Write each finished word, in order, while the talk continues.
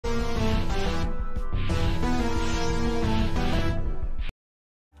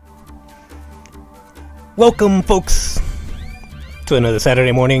Welcome, folks, to another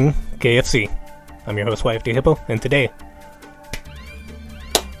Saturday morning KFC. I'm your host, YFD Hippo, and today,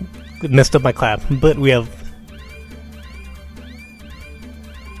 messed up my clap, but we have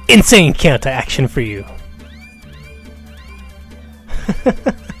insane counter action for you.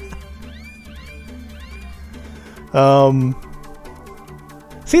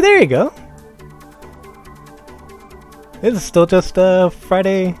 See, there you go. It's still just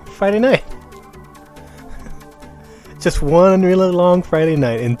Friday night. Just one really long Friday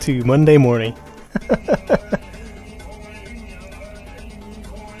night into Monday morning.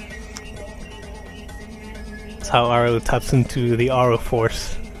 That's how Aru taps into the Aru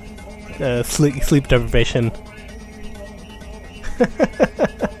force. Sleep deprivation. Well,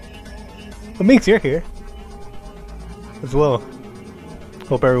 Minx, you're here as well.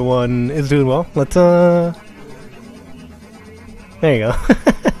 Hope everyone is doing well. Let's there you go.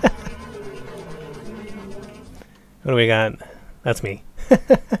 What do we got? That's me.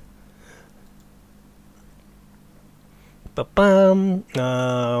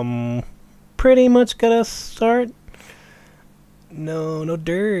 Pretty much gotta start. No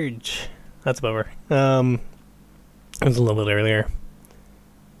dirge. That's a bummer. It was a little bit earlier.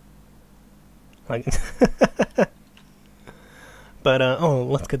 Like, but oh,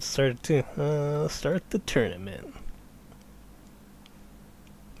 let's get started too. Start the tournament.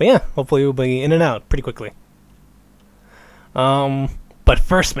 But yeah, hopefully we'll be in and out pretty quickly. But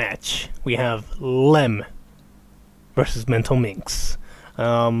first match, we have Lem versus MentalMinx.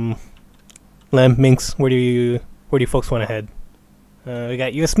 Lem, Minx, where do you folks want to head? We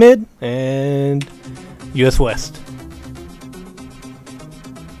got US Mid and US West.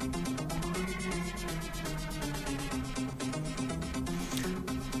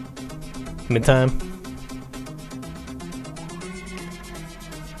 Mid time.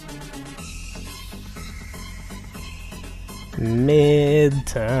 Mid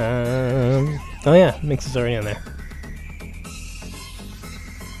time. Oh yeah, Minx is already on there.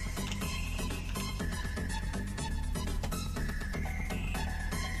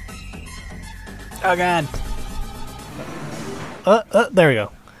 Oh god. There we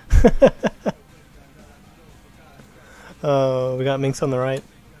go. Oh, we got Minx on the right.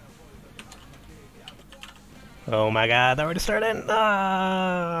 Oh my god, that already started.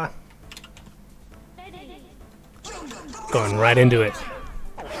 Ah. Going right into it.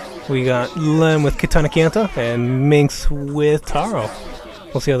 We got Lem with Katana Kianta and Minx with Taro.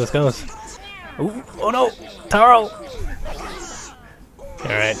 We'll see how this goes. Ooh, oh no! Taro!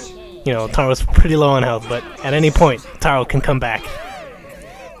 Alright. You know, Taro's pretty low on health, but at any point, Taro can come back.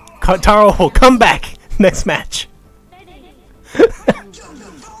 Taro will come back next match.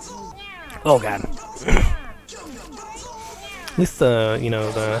 Oh god. At least you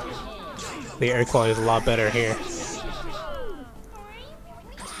know, the air quality is a lot better here.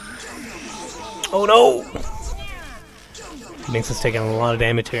 Oh no! Minx is taking a lot of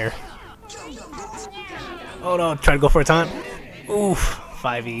damage here. Oh no, try to go for a taunt. Oof,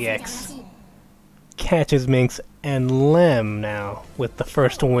 5EX. Catches Minx and Lem now with the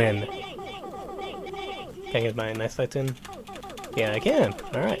first win. Can I get my nice fights in? Yeah, I can.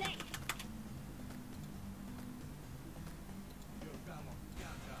 Alright.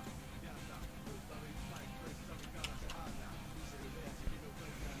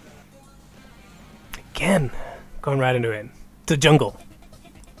 Again, going right into it. The jungle.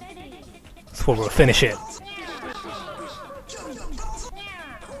 That's where we'll finish it.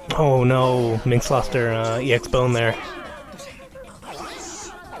 Oh no, Minx lost her EX bone there.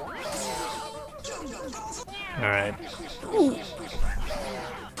 Alright.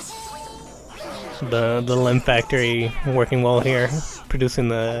 The Lem factory working well here, producing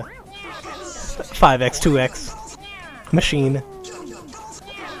the 5x, 2x machine.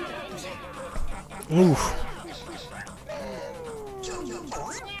 Oof.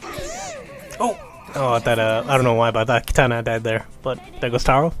 Oh! Oh, I thought, I don't know why, but I thought Katana died there. But there goes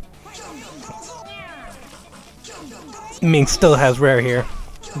Taro. Minx still has rare here.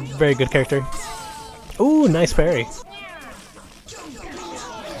 Very good character. Ooh, nice parry.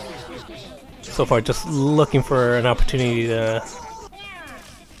 So far, just looking for an opportunity to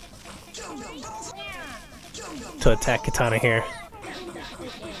attack Katana here.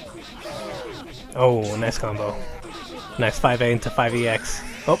 Oh, nice combo. Nice 5A into 5EX.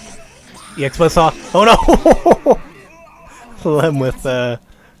 Oh, EX buzzsaw. Oh no! Lem with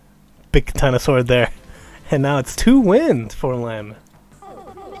big Katana sword there. And now it's 2 wins for Lem.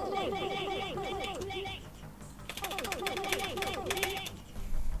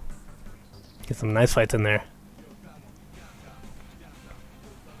 Get some nice fights in there.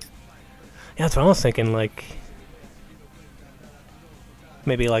 that's what I was thinking, like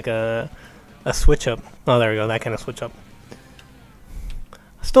maybe like a switch up. Oh, there we go, that kind of switch up.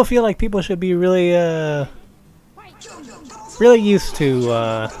 I still feel like people should be really really used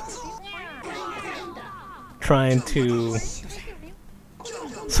to trying to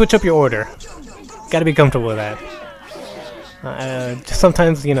switch up your order. Gotta be comfortable with that. Just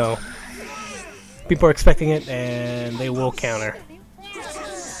sometimes, you know, people are expecting it and they will counter.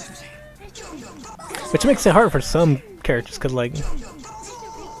 Which makes it hard for some characters, because, like,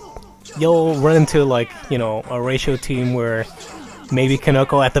 you'll run into, like, you know, a ratio team where maybe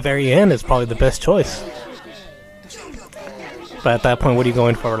Kanoko at the very end is probably the best choice. But at that point, what are you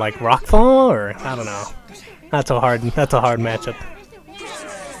going for? Like Rockfall, or I don't know. That's a hard matchup.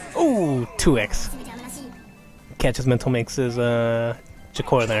 Ooh, 2x. Catches MentalMinx's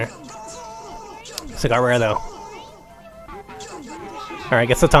Jakor there. Cigar rare though. Alright,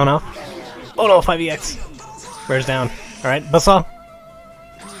 gets the taunt off. Oh no, 5EX. Rare's down. Alright, Buzzsaw.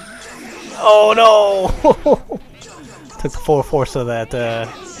 Oh no! Took the full force of that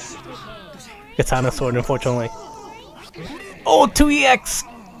Katana sword, unfortunately. Oh, 2EX!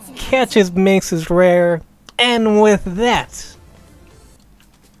 Catches Minx's rare. And with that,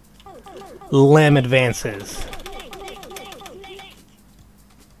 Lem advances.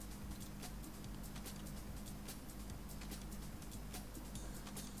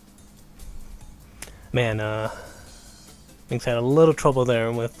 Man, Minx had a little trouble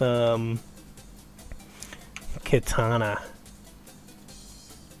there with Katana.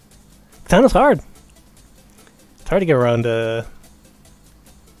 Katana's hard. It's hard to get around the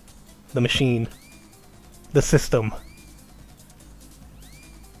machine, the system.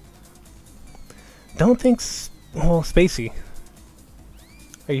 Don't think. Well, Spacey.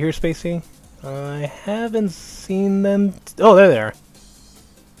 Are you here, Spacey? I haven't seen them. Oh, there they are.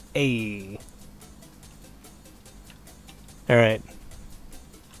 Hey. Alright.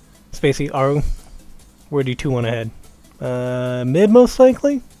 Spacey, Aru, where do you two want to head? Mid, most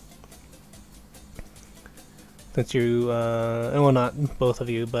likely? Since you, well, not both of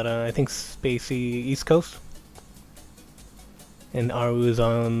you, but I think Spacey East Coast. And Aru is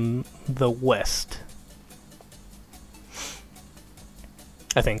on the west.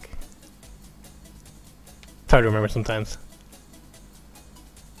 I think. It's hard to remember sometimes.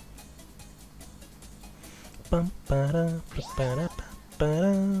 There's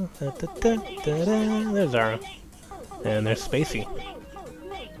Aru. And there's Spacey.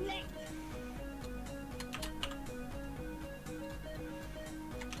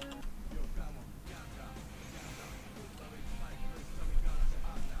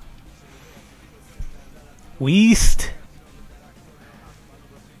 West.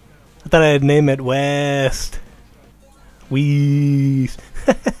 I thought I'd name it West. West.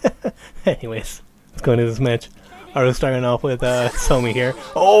 Anyways, let's go into this match. Aru starting off with Somi here.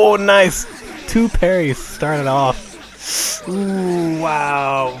 Oh, nice! 2 parries started off. Ooh,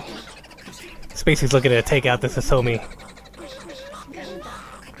 wow. Spacey's looking to take out this Somi.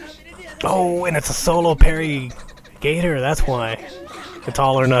 Oh, and it's a solo parry Gator, that's why. It's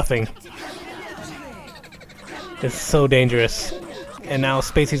all or nothing. It's so dangerous. And now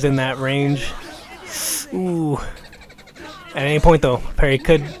Spacey's in that range. Ooh. At any point though, parry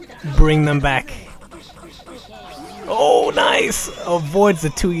could bring them back. Oh, nice! Avoids the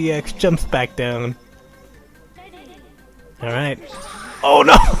 2EX, jumps back down. Alright. Oh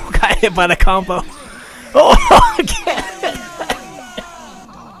no! Got hit by the combo. Oh, again!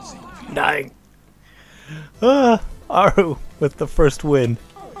 Dying. Aru with the first win.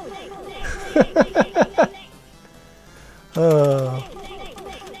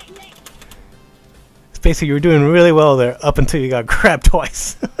 Spacey, you were doing really well there up until you got grabbed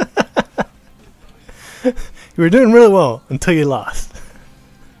twice. You were doing really well until you lost.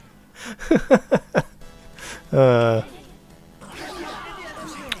 Oh,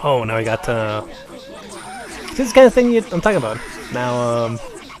 now we got this is the kind of thing I'm talking about. Now,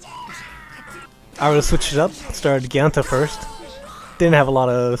 Aru switched it up. Started Gyanta first. Didn't have a lot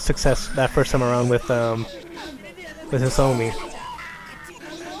of success that first time around with Hisomi.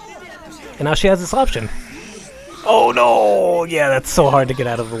 And now she has this option. Oh no! Yeah, that's so hard to get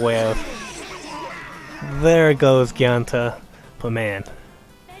out of the way of. There goes Gyanta. But man.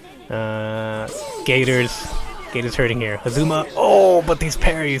 Gator's hurting here. Hazuma. Oh, but these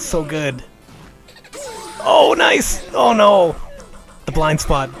parries, so good. Oh, nice! Oh no! The blind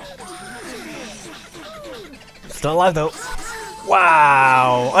spot. Still alive though.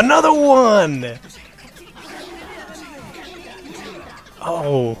 Wow! Another one!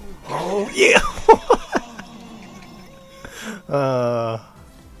 Oh. Oh, yeah!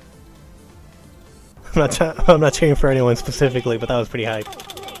 I'm not cheering for anyone specifically, but that was pretty hype.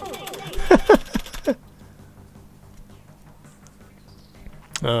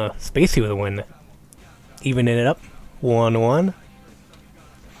 Spacey with a win. Evening it up. 1-1.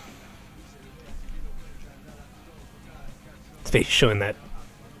 Spacey showing that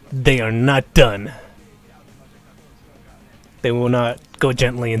they are not done. They will not go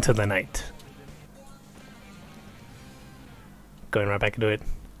gently into the night. Going right back into it.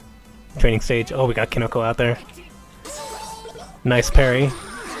 Training stage. Oh, we got Kinoko out there. Nice parry.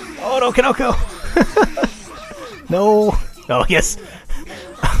 Oh no, Kinoko! No! Oh, yes!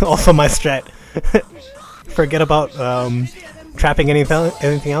 Also my strat. Forget about trapping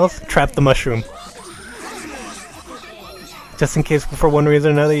anything else. Trap the mushroom. Just in case for one reason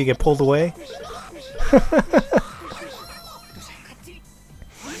or another you get pulled away.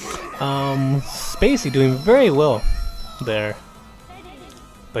 Spacey doing very well there.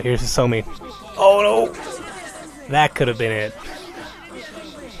 But here's Hisomi. Oh no! That could have been it.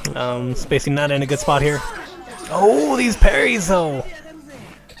 Spacey not in a good spot here. Oh, these parries though!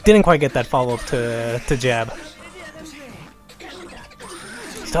 Didn't quite get that follow-up to jab.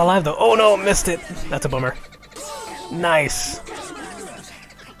 Still alive though. Oh no, missed it. That's a bummer. Nice.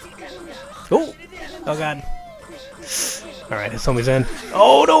 Oh! Oh god. Alright, Hisomi's in.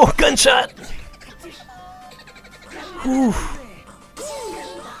 Oh no! Gunshot! Whew.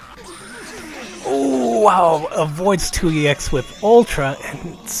 Oh wow! Avoids 2EX with Ultra,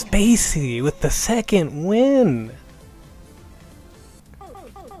 and Spacey with the second win!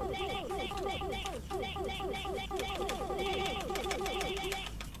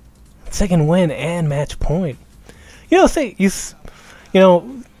 Second win and match point. You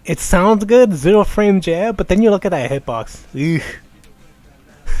know, it sounds good, 0 frame jab, but then you look at that hitbox.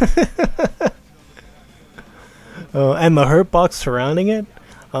 And the hurtbox surrounding it,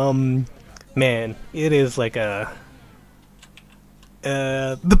 man, it is like the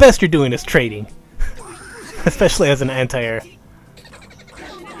best you're doing is trading, especially as an anti-air,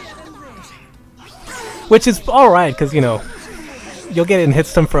 which is all right because you know you'll get in hit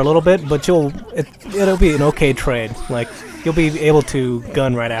stun for a little bit, but it'll be an okay trade. Like you'll be able to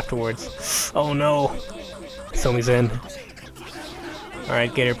gun right afterwards. Oh no, Somi's in. All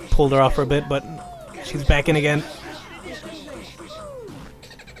right, get her, pulled her off for a bit, but she's back in again.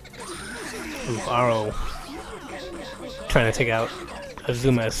 Ooh, Aru trying to take out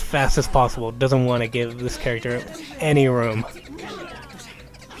Azuma as fast as possible. Doesn't want to give this character any room.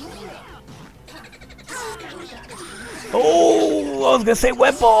 Oh, I was gonna say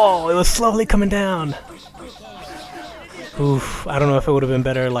web ball. It was slowly coming down. Oof, I don't know if it would have been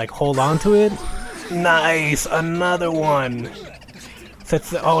better like hold on to it. Nice, another one.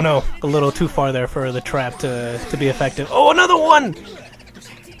 Oh no, a little too far there for the trap to be effective. Oh, another one!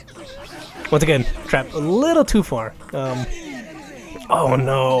 Once again, trap a little too far. Oh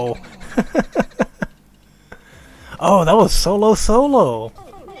no. Oh, that was solo. So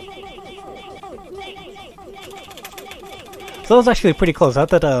that was actually pretty close. I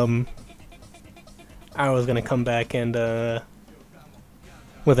thought I was gonna come back and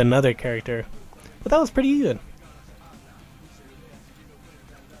with another character, but that was pretty good.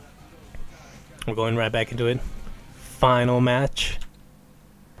 We're going right back into it. Final match.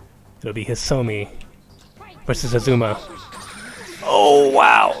 It'll be Hisomi versus Azuma. Oh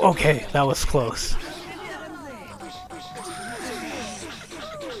wow! Okay, that was close.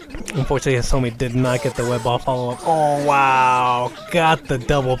 Unfortunately, Hisomi did not get the web ball follow-up. Oh wow! Got the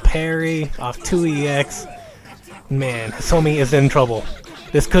double parry off 2EX. Man, Hisomi is in trouble.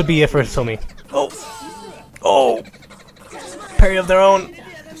 This could be it for Hisomi. Oh! Oh! Parry of their own.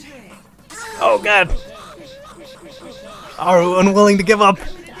 Oh god! Aru unwilling to give up.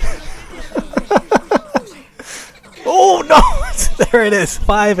 Oh no! There it is.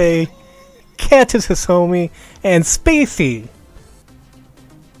 5A catches Hisomi, and Spacey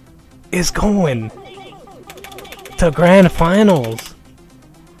is going to grand finals.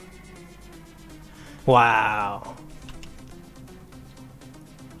 Wow.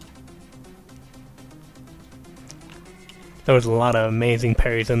 There was a lot of amazing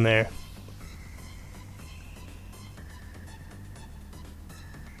parries in there.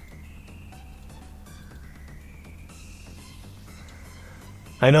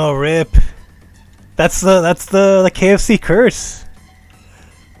 I know, rip. That's the KFC curse.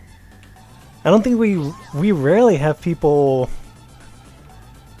 I don't think we rarely have people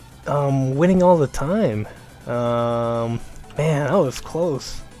winning all the time. Man, that was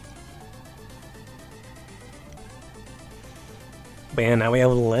close. Man, now we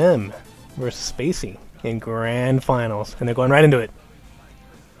have Lem versus Spacey in grand finals, and they're going right into it.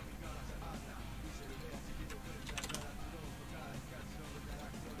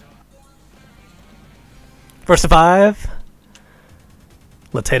 First to 5.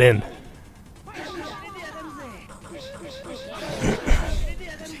 Let's head in.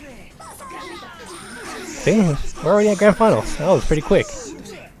 See, we're already at grand finals. That was pretty quick.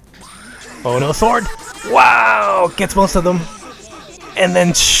 Oh no, sword! Wow! Gets most of them. And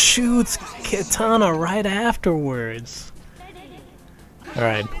then shoots Katana right afterwards.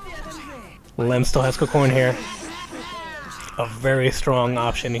 Alright. Lem still has Cocorn here. A very strong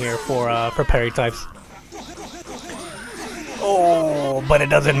option here for parry types. Oh, but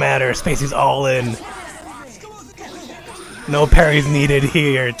it doesn't matter. Spacey's all in. No parries needed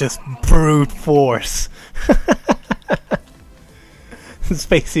here. Just brute force.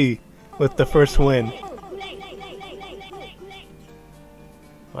 Spacey with the first win.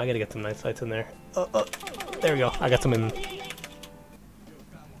 Oh, I gotta get some nice lights in there. There we go. I got some in.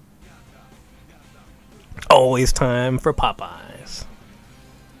 Always time for Popeyes.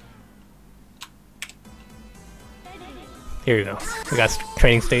 Here you go. We got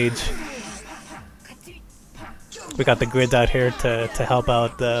training stage. We got the grids out here to help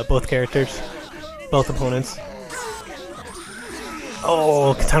out both characters, both opponents.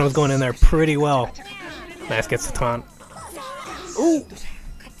 Oh, Katana was going in there pretty well. Nice, gets the taunt. Ooh.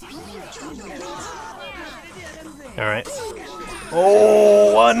 Alright.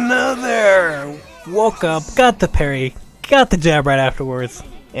 Oh, another! Woke up, got the parry, got the jab right afterwards,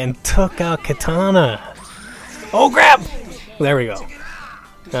 and took out Katana. Oh, grab! There we go.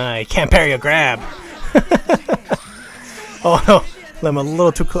 You can't parry a grab. Oh no, I'm a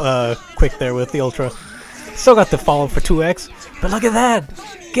little too quick there with the Ultra. Still got the follow for 2x, but look at that!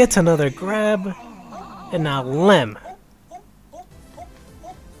 Gets another grab, and now Lem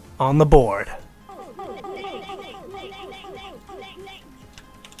on the board.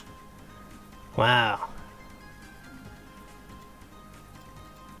 Wow.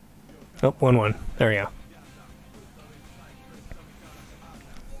 Oh, 1-1. There we go.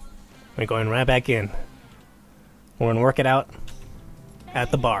 We're going right back in. We're gonna work it out at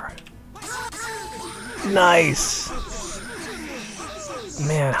the bar. Nice!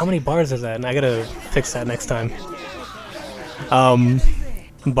 Man, how many bars is that? And I gotta fix that next time.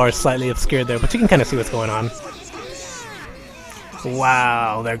 Bar's slightly obscured there, but you can kind of see what's going on.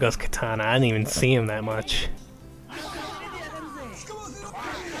 Wow, there goes Katana. I didn't even see him that much.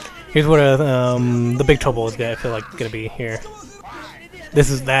 Here's where the big trouble is I feel like gonna be here.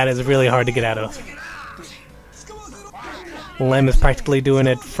 That is really hard to get out of. Lem is practically doing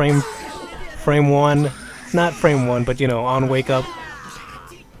it frame 1, not frame 1, but you know, on wake up.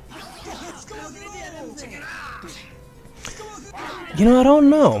 You know, I don't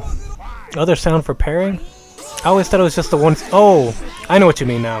know. Other sound for parrying? I always thought it was just the one. Oh, I know what you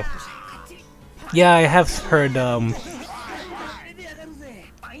mean now. Yeah, I have heard. I'm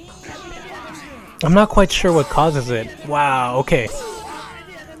not quite sure what causes it. Wow. Okay.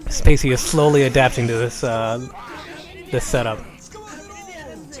 Spacey is slowly adapting to this this setup.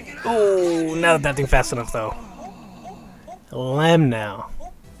 Oh, not adapting fast enough though. Lem now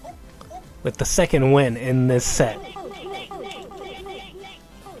with the second win in this set.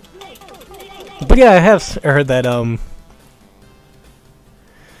 But yeah, I have heard that,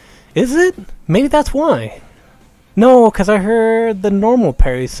 is it? Maybe that's why. No, because I heard the normal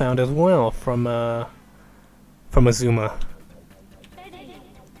parry sound as well from Azuma.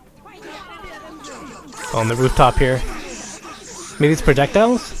 On the rooftop here. Maybe it's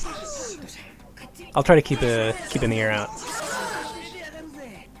projectiles? I'll try to keep an ear out.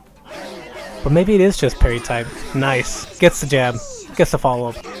 But maybe it is just parry type. Nice. Gets the jab. Gets the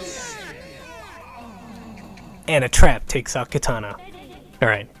follow-up. And a trap takes out Katana.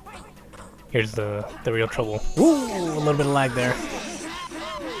 Alright. Here's the real trouble. Ooh, a little bit of lag there.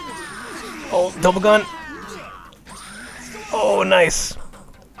 Oh, double gun. Oh, nice.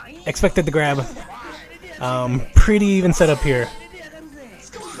 Expected the grab. Pretty even setup here.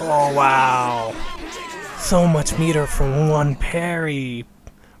 Oh, wow. So much meter for one parry.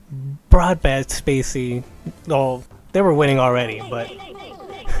 Brought back Spacey. Oh, they were winning already, but...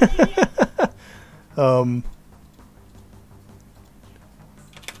 Oh,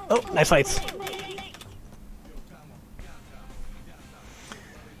 nice fights.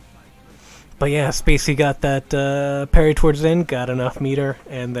 But yeah, Spacey got that parry towards the end, got enough meter,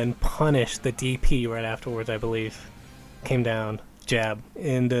 and then punished the DP right afterwards, I believe. Came down, jab,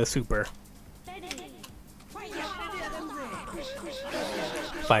 into super.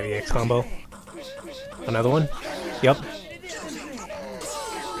 5EX combo. Another one? Yep.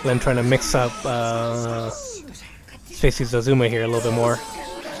 Then trying to mix up Spacey's Azuma here a little bit more.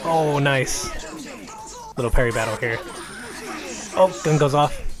 Oh, nice. Little parry battle here. Oh, gun goes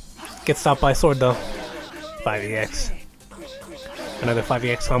off. Gets stopped by sword though. 5EX. Another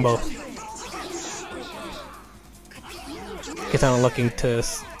 5EX combo. Kitana looking to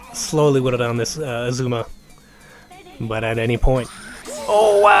slowly whittle down this Azuma. But at any point...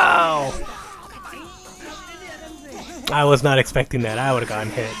 Oh, wow! I was not expecting that. I would have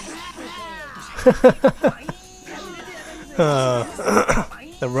gotten hit.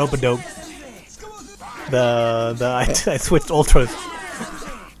 The rope-a-dope. I switched ultras.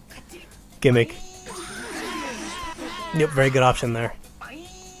 Gimmick. Yep, very good option there.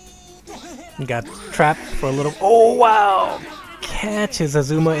 Got trapped for a little... Oh, wow! Catches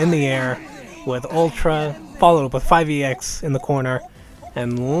Azuma in the air with ultra, followed up with 5EX in the corner.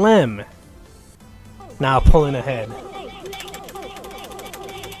 And Lem now pulling ahead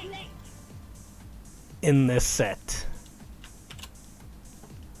in this set.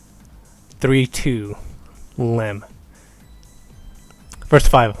 3-2 Lem. First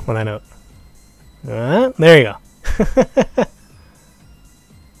 5 on that note. There you go.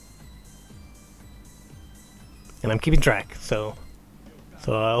 And I'm keeping track, so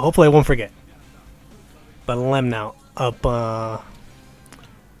hopefully I won't forget. But Lem now up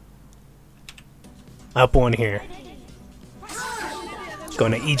one here.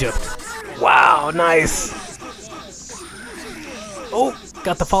 Going to Egypt. Wow, nice. Oh,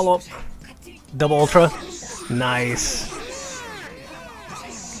 got the follow up. Double ultra. Nice.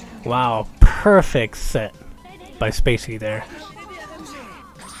 Wow, perfect set by Spacey there.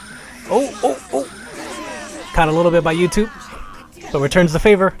 Oh. Caught a little bit by YouTube, but returns the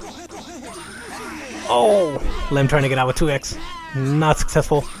favor. Oh, Lem trying to get out with 2X. Not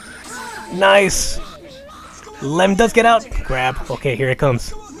successful. Nice. Lem does get out. Grab. Okay, here it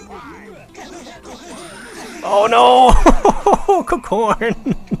comes. Oh no!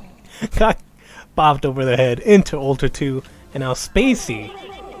 Cocorn got bopped over the head into Ultra 2, and now Spacey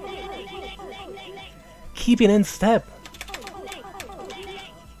keeping in step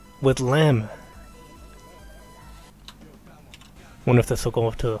with Lem. Wonder if this will go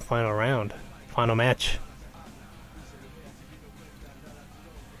up to the final round, final match.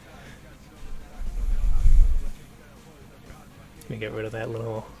 Let me get rid of that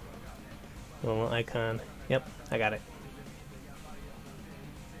little icon. Yep, I got it.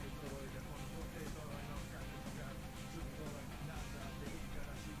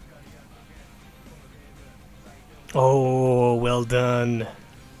 Oh, well done.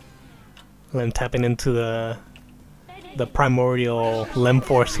 Lem tapping into the primordial Lem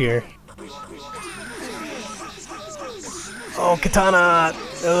force here. Oh, Kitana!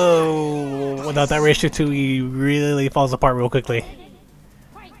 Oh, without that ratio 2, he really falls apart real quickly.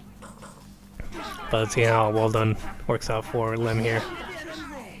 But let's see how well done works out for Lem here.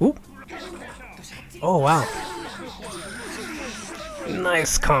 Ooh. Oh, wow.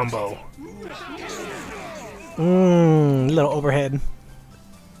 Nice combo. Little overhead.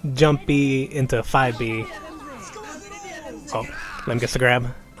 Jump B into 5B. Oh, Lem gets the grab.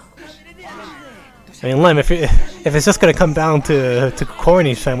 I mean, Lem, if it's just gonna come down to Cocorn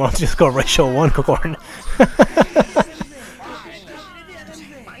each time, why don't you just go ratio 1 Cocorn?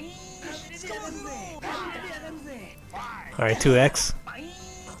 Alright, 2X.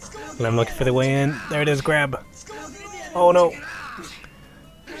 Lem looking for the way in. There it is, grab. Oh no.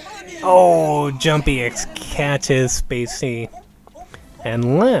 Oh, Jumpy X catches Spacey.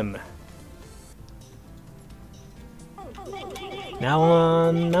 And Lem. Now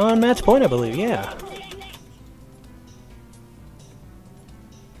on match point, I believe, yeah.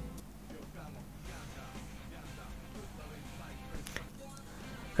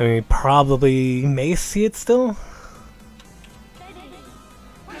 I mean, probably may see it still.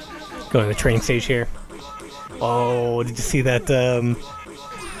 Going to the training stage here. Oh, did you see that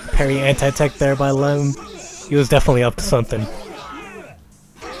parry anti-tech there by Lem? He was definitely up to something.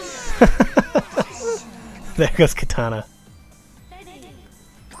 There goes Kitana.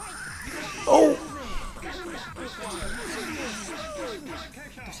 Oh!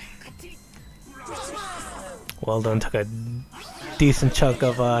 Well done, took a decent chunk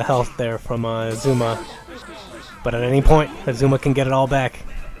of health there from Azuma. But at any point, Azuma can get it all back.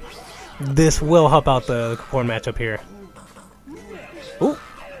 This will help out the Cocorn matchup here. Ooh!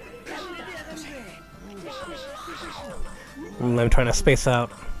 Lem trying to space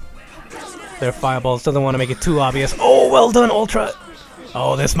out their fireballs, doesn't want to make it too obvious. Oh, well done, Ultra!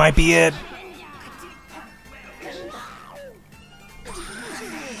 Oh, this might be it.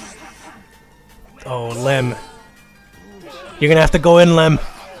 Oh, Lem. You're gonna have to go in, Lem.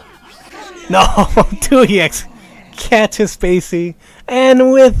 No, 2EX catches Spacey.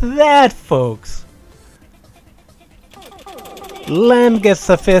 And with that, folks, Lem gets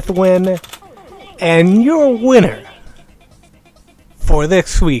the 5th win And your winner for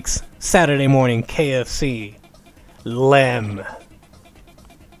this week's Saturday Morning KFC, Lem.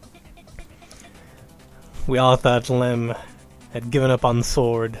 We all thought Lem had given up on the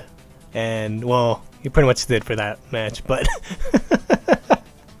sword, and, well, he pretty much did for that match, but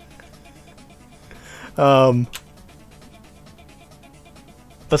but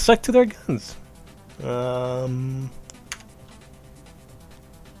stuck to their guns.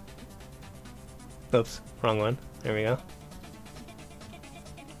 Oops, wrong one. There we go.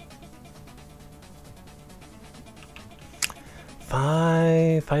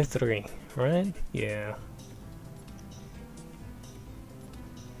 Five, 5-3, right? Yeah.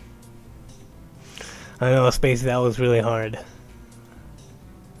 I know, Spacey, that was really hard.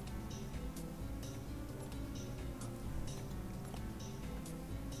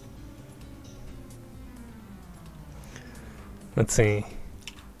 Let's see.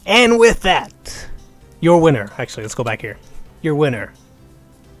 And with that, your winner, actually, let's go back here. Your winner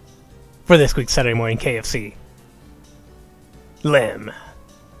for this week's Saturday Morning KFC, Lem.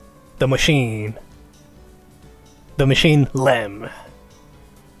 The machine. The machine Lem.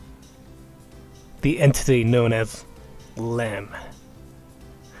 The entity known as Lem.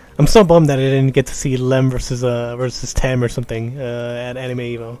 I'm so bummed that I didn't get to see Lem versus Tem or something at Anime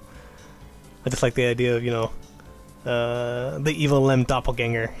Evo. I just like the idea of, you know, the evil Lem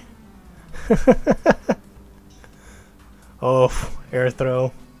doppelganger. Oh, air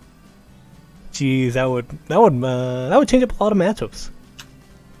throw. Jeez, that would change up a lot of matchups.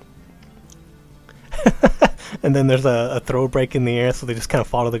 And then there's a throw break in the air, so they just kind of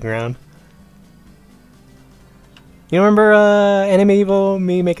fall to the ground. You remember Anime Evo,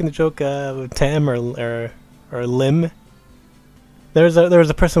 me making the joke Tem or Lim? There was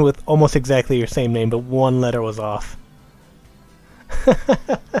a person with almost exactly your same name, but one letter was off.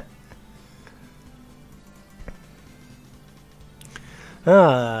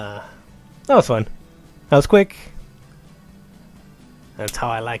 That was fun. That was quick. That's how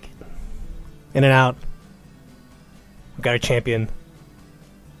I like it. In and out. We got our champion.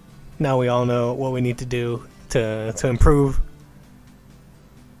 Now we all know what we need to do to improve.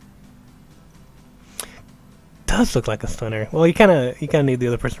 Does look like a stunner. Well, you kind of need the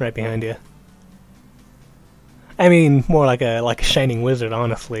other person right behind you. I mean, more like a shining wizard,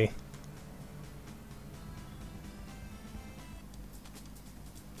 honestly.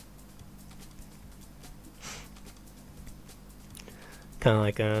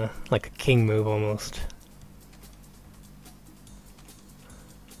 Kind of like a king move almost.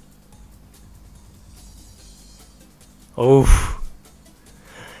 Oof.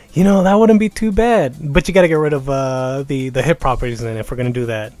 You know, that wouldn't be too bad, but you gotta get rid of the hit properties then if we're gonna do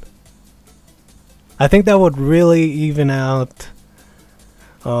that. I think that would really even out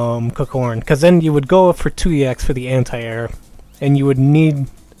Cocorn, because then you would go for 2EX for the anti-air, and you would need...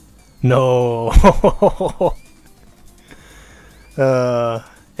 No!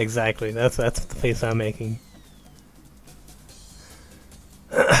 Exactly, that's the face I'm making.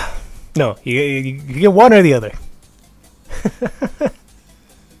 No, you get one or the other.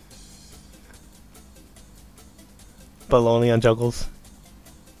 But only on juggles.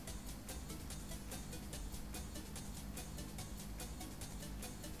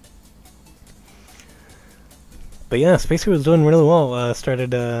 But yeah, Spacey was doing really well.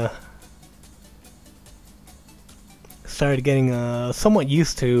 Started getting somewhat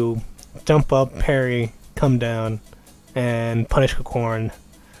used to jump up, parry, come down, and punish Cocorn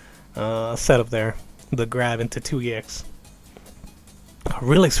setup there. The grab into 2EX. A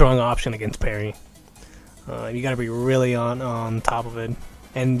really strong option against parry. You gotta be really on top of it.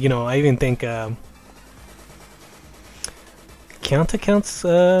 And, you know, I even think Counter counts,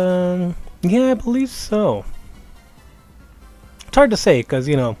 yeah, I believe so. It's hard to say, because,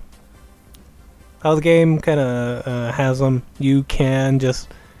 you know, how the game kind of has them. You can just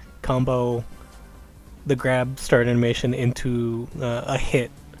combo the grab start animation into a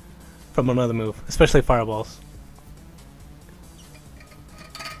hit from another move, especially fireballs.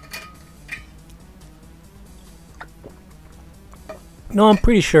 No, I'm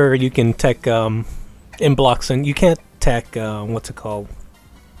pretty sure you can tech in blocks, and you can't tech what's it called?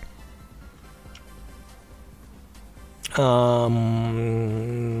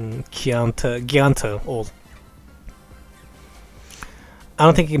 Gyanta ult. I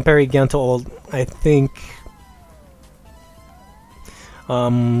don't think you can parry Gyanta ult. I think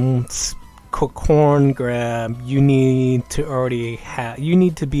Cocorn grab, you need to already have, you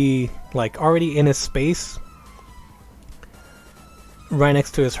need to be like already in his space right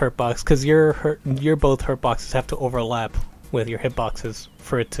next to his hurt box, because your both hurt boxes have to overlap with your hitboxes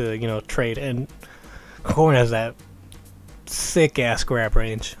for it to, you know, trade. And Corn has that sick ass grab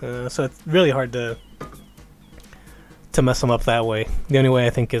range, so it's really hard to mess him up that way. The only way I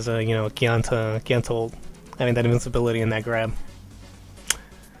think is you know, Gyanta having that invincibility in that grab,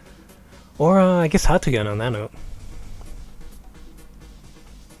 or I guess Hatugun on that note.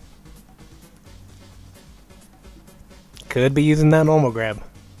 Could be using that normal grab.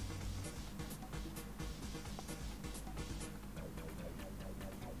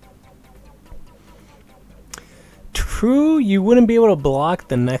 True, you wouldn't be able to block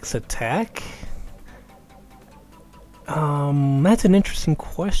the next attack. That's an interesting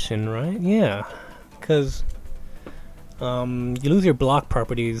question, right? Yeah, because you lose your block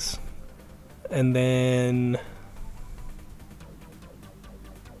properties, and then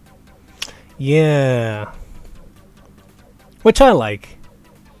yeah, which I like.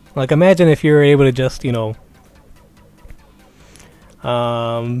 Like, imagine if you were able to just, you know,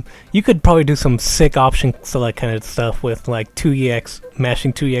 you could probably do some sick option select kind of stuff with like 2EX,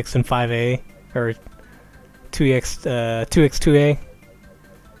 mashing 2EX and 5A, or 2EX, 2X 2A,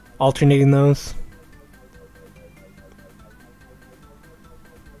 alternating those.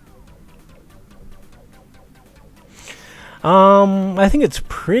 I think it's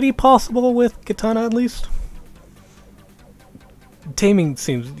pretty possible with Katana, at least. Taming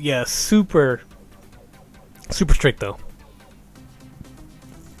seems, yeah, super strict though.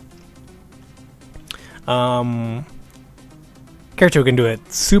 Character who can do it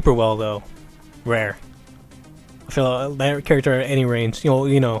super well though, rare. I feel that character at any range,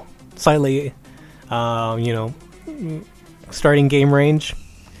 you know, slightly, you know, starting game range.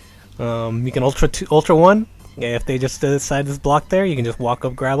 You can ultra one. Yeah, if they just decide to block there, you can just walk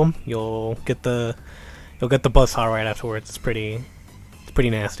up, grab them. You'll get the buzzsaw right afterwards. It's pretty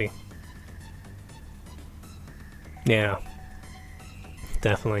nasty. Yeah,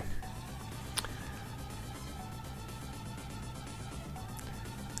 definitely.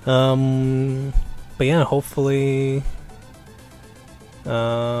 But yeah, hopefully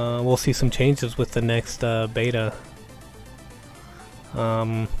we'll see some changes with the next beta.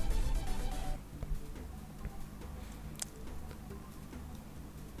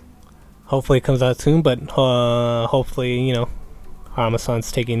 Hopefully it comes out soon, but hopefully, you know,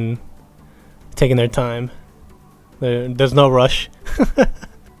 Aramasan's taking their time. There's no rush. So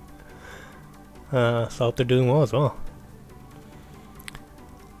I hope they're doing well as well.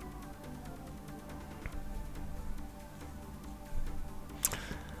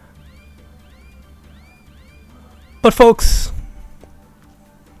 But folks,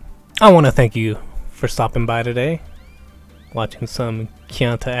 I want to thank you for stopping by today, watching some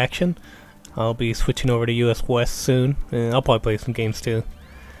Gyanta action. I'll be switching over to US West soon, and I'll probably play some games too.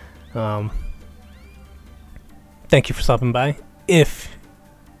 Thank you for stopping by. If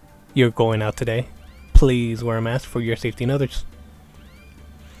you're going out today, please wear a mask for your safety and others.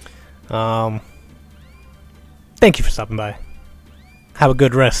 Thank you for stopping by. Have a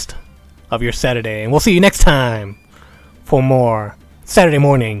good rest of your Saturday, and we'll see you next time for more Saturday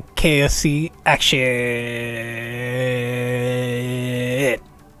morning KFC action.